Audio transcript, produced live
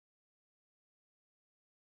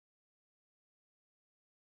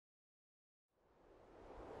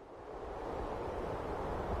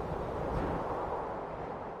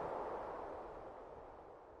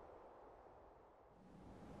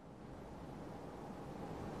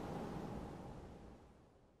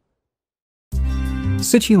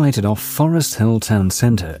Situated off Forest Hill town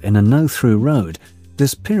centre in a no-through road,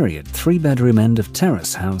 this period 3-bedroom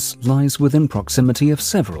end-of-terrace house lies within proximity of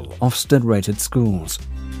several Ofsted-rated schools.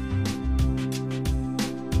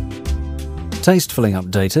 Tastefully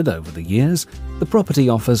updated over the years, the property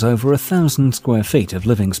offers over 1,000 square feet of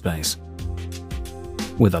living space.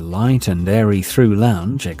 With a light and airy through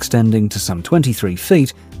lounge extending to some 23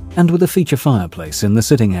 feet and with a feature fireplace in the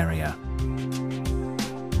sitting area.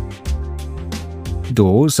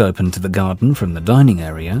 Doors open to the garden from the dining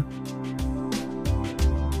area,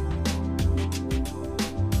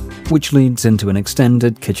 which leads into an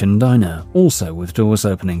extended kitchen diner, also with doors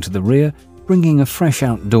opening to the rear, bringing a fresh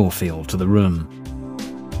outdoor feel to the room.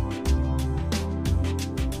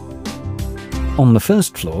 On the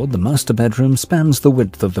first floor, the master bedroom spans the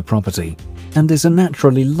width of the property and is a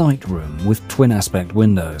naturally light room with twin-aspect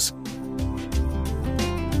windows.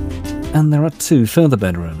 And there are 2 further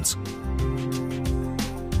bedrooms.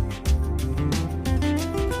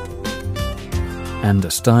 And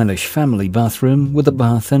a stylish family bathroom with a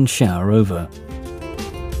bath and shower over.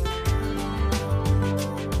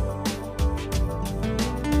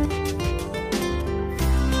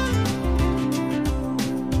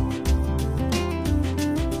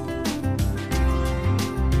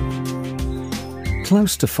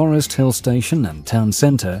 Close to Forest Hill Station and town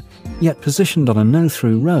centre, yet positioned on a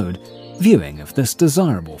no-through road, viewing of this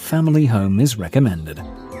desirable family home is recommended.